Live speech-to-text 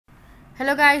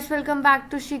Hello guys, welcome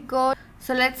back to Shiko.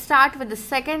 So let's start with the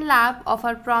second lab of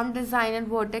our prompt design and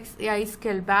Vertex AI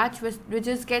skill batch, which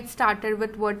is get started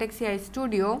with Vertex AI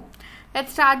Studio.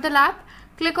 Let's start the lab.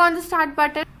 Click on the start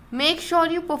button. Make sure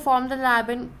you perform the lab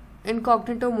in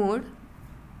incognito mode.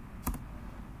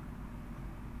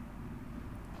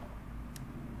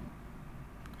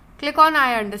 Click on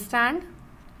I understand.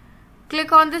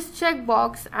 Click on this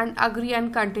checkbox and agree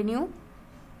and continue.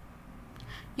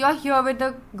 You're here with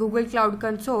the Google Cloud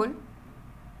Console.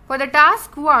 For the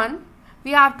task 1,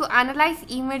 we have to analyze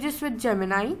images with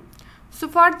Gemini. So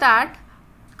for that,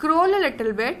 scroll a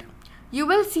little bit. You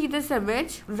will see this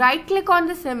image. Right click on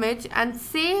this image and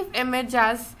save image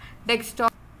as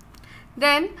desktop.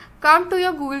 Then come to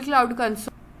your Google Cloud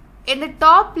Console. In the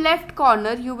top left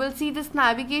corner, you will see this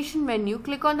navigation menu.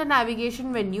 Click on the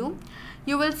navigation menu.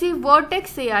 You will see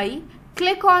Vertex AI.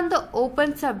 Click on the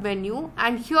open submenu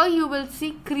and here you will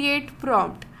see create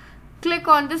prompt. Click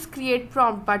on this create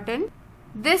prompt button.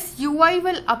 This UI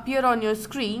will appear on your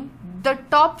screen. The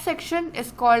top section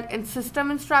is called in system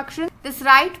instructions. This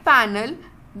right panel,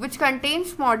 which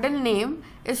contains model name,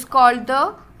 is called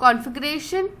the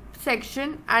configuration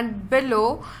section, and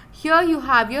below here you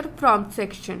have your prompt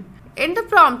section. In the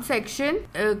prompt section,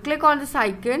 click on this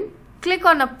icon, click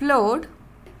on upload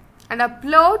and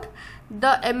upload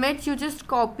the image you just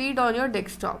copied on your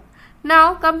desktop.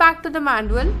 Now come back to the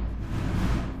manual.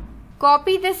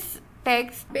 Copy this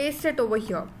text, paste it over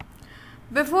here.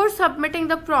 Before submitting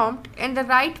the prompt, in the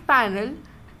right panel,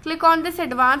 click on this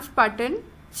advanced button.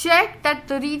 Check that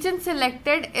the region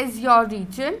selected is your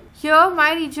region. Here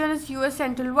my region is US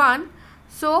Central 1.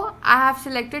 So I have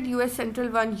selected US Central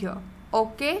 1 here.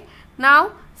 Okay.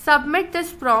 Now submit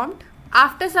this prompt.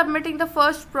 After submitting the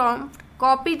first prompt,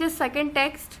 copy the second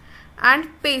text and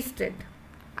paste it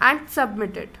and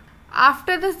submit it.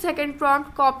 After the second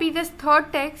prompt, copy this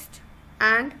third text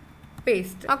and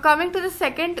paste it. Now coming to the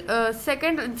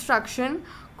second instruction,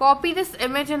 copy this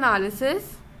image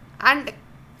analysis and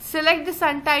select this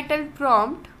untitled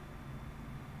prompt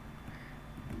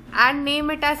and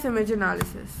name it as image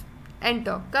analysis.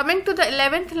 Enter. Coming to the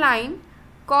 11th line,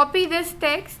 copy this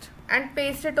text and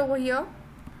paste it over here.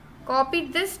 Copy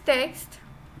this text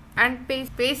and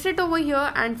paste it over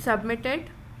here and submit it.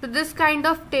 So this kind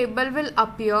of table will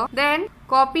appear. Then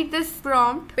copy this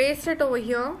prompt, paste it over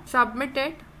here, submit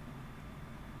it.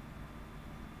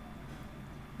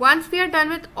 Once we are done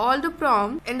with all the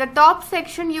prompts, in the top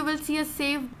section you will see a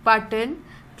save button.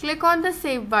 Click on the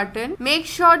save button. Make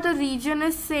sure the region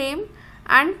is same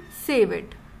and save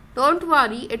it. Don't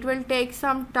worry, it will take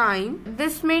some time.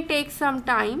 This may take some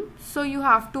time, so you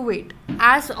have to wait.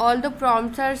 As all the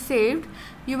prompts are saved,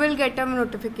 you will get a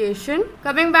notification.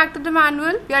 Coming back to the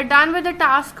manual, we are done with the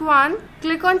task 1.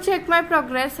 Click on check my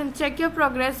progress and check your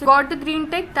progress. Got the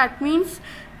green tick, that means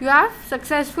you have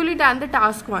successfully done the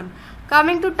task 1.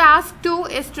 Coming to task 2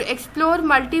 is to explore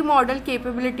multimodal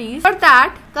capabilities. For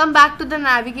that, come back to the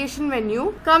navigation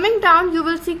menu. Coming down, you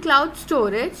will see cloud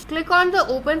storage. Click on the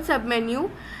open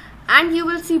submenu and you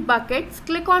will see buckets.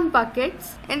 Click on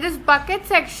buckets. In this bucket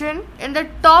section, in the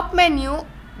top menu,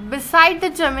 beside the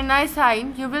Gemini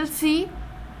sign, you will see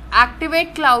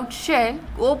activate cloud shell.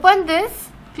 Open this.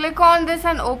 Click on this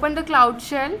and open the cloud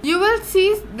shell. You will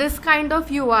see this kind of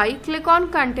UI. Click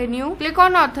on continue. Click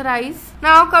on authorize.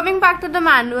 Now coming back to the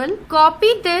manual,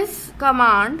 copy this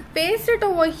command, paste it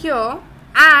over here,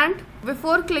 and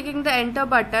before clicking the enter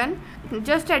button,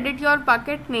 just edit your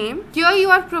bucket name. Here you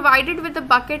are provided with the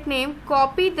bucket name.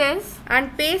 Copy this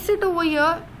and paste it over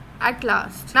here at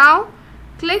last. Now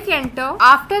click enter.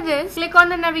 After this, click on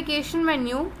the navigation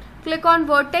menu. Click on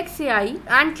Vertex AI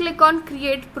and click on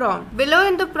create prompt. Below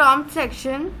in the prompt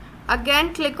section,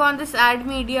 again click on this add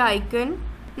media icon.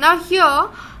 Now here,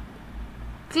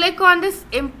 click on this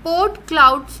import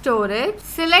cloud storage.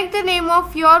 Select the name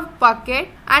of your bucket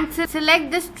and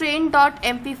select this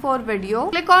train.mp4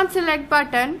 video. Click on select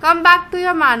button. Come back to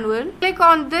your manual. Click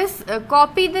on this,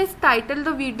 copy this title,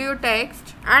 the video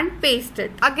text and paste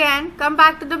it. Again, come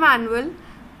back to the manual.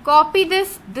 Copy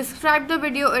this, describe the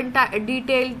video in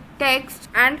detailed text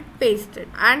and paste it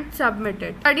and submit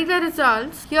it. Study the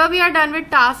results. Here we are done with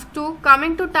task 2.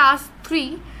 Coming to task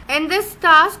 3. In this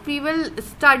task, we will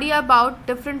study about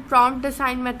different prompt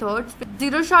design methods.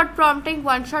 Zero-shot prompting,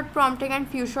 one-shot prompting and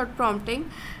few-shot prompting.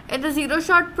 In the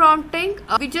zero-shot prompting,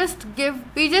 we just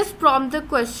prompt the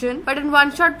question. But in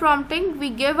one-shot prompting, we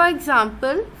give an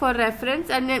example for reference.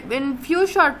 And in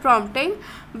few-shot prompting,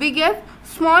 we give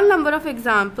small number of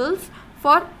examples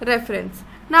for reference.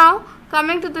 Now,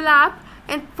 coming to the lab,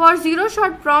 and for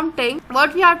zero-shot prompting,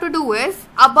 what we have to do is,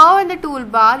 above in the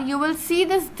toolbar, you will see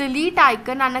this delete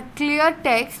icon and a clear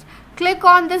text. click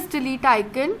on this delete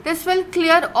icon. This will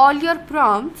clear all your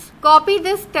prompts. Copy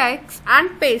this text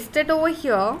and paste it over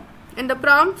here in the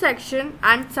prompt section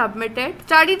and submit it.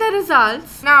 Study the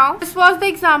results. Now, this was the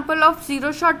example of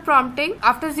zero-shot prompting.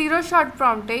 After zero-shot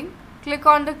prompting, click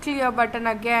on the clear button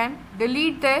again.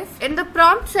 Delete this. In the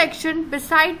prompt section,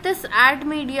 beside this add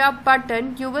media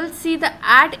button, you will see the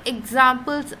add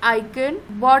examples icon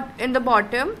in the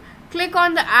bottom. Click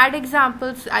on the add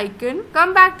examples icon.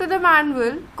 Come back to the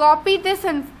manual. Copy this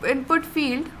input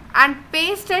field and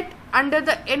paste it under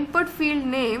the input field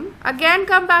name. Again,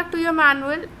 come back to your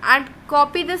manual and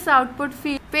copy this output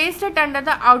field. Paste it under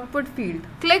the output field.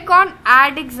 Click on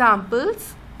add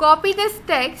examples. Copy this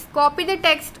text, copy the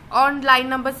text on line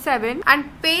number 7 and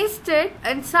paste it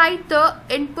inside the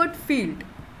input field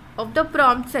of the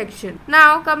prompt section.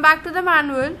 Now come back to the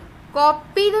manual,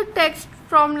 copy the text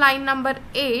from line number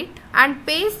 8 and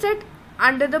paste it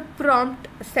under the prompt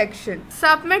section.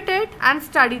 Submit it and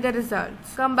study the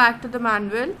results. Come back to the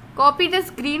manual, copy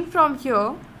this green from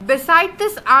here. Beside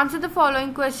this answer the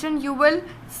following question, you will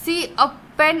see a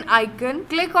pen icon.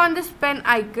 Click on this pen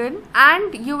icon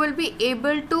and you will be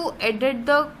able to edit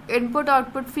the input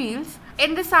output fields.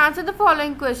 In this answer the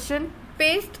following question,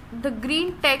 paste the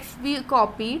green text we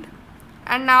copied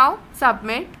and now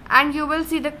submit, and you will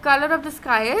see the color of the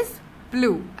sky is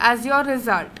blue as your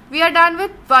result. We are done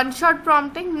with one-shot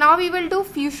prompting. Now we will do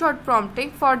few-shot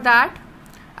prompting. For that,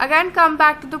 again come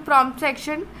back to the prompt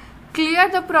section. Clear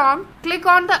the prompt, click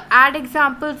on the add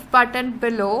examples button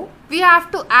below. We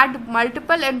have to add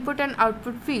multiple input and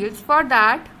output fields. For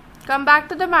that, come back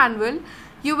to the manual.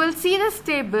 You will see this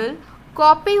table.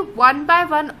 Copy one by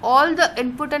one all the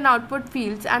input and output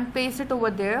fields and paste it over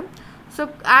there. So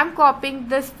I am copying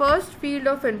this first field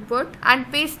of input and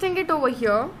pasting it over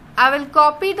here. I will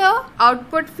copy the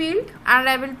output field and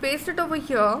I will paste it over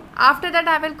here. After that,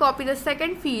 I will copy the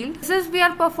second field. This is we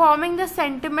are performing the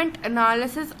sentiment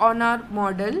analysis on our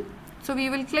model. So we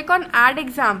will click on add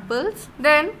examples.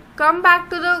 Then come back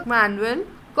to the manual.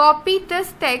 Copy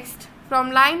this text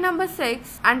from line number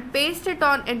 6 and paste it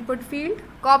on input field.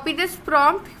 Copy this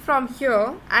prompt from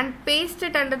here and paste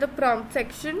it under the prompt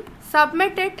section.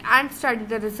 Submit it and study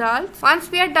the results. Once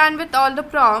we are done with all the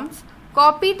prompts,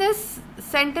 copy this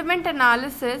sentiment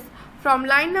analysis from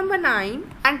line number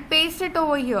 9 and paste it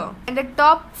over here. In the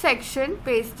top section,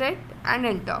 paste it and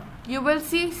enter. You will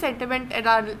see sentiment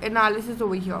analysis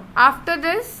over here. After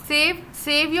this,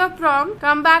 save your prompt,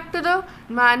 come back to the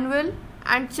manual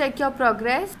and check your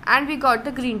progress, and we got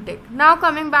the green tick. Now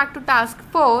coming back to task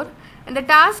 4. In the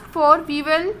task 4, we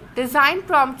will design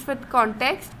prompts with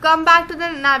context. Come back to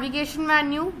the navigation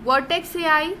menu, Vertex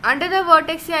AI. Under the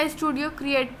Vertex AI Studio,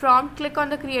 create prompt. Click on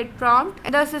the create prompt.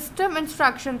 In the system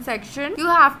instruction section, you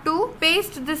have to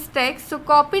paste this text. So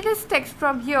copy this text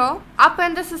from here. Up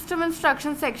in the system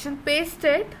instruction section, paste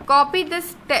it. Copy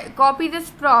this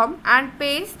prompt and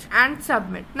paste and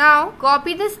submit. Now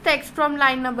copy this text from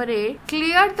line number 8.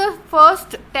 Clear the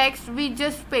first text we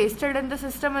just pasted in the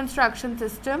system instruction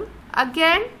system.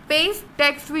 Again, paste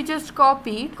text we just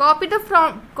copied. Copy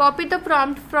the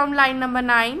prompt from line number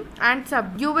 9 and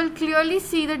submit. You will clearly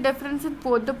see the difference in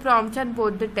both the prompts and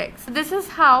both the text. So this is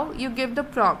how you give the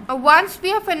prompt. Once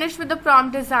we are finished with the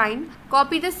prompt design,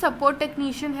 copy the support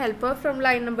technician helper from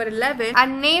line number 11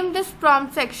 and name this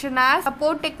prompt section as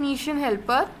support technician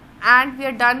helper, and we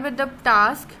are done with the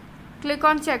task. Click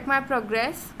on check my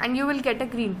progress and you will get a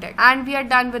green tick, and we are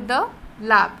done with the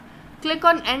lab. Click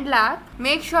on end lab.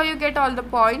 Make sure you get all the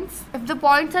points. If the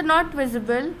points are not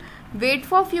visible, wait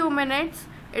for a few minutes.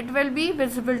 It will be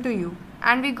visible to you.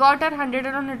 And we got our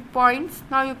 100 points.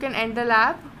 Now you can end the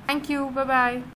lab. Thank you. Bye-bye.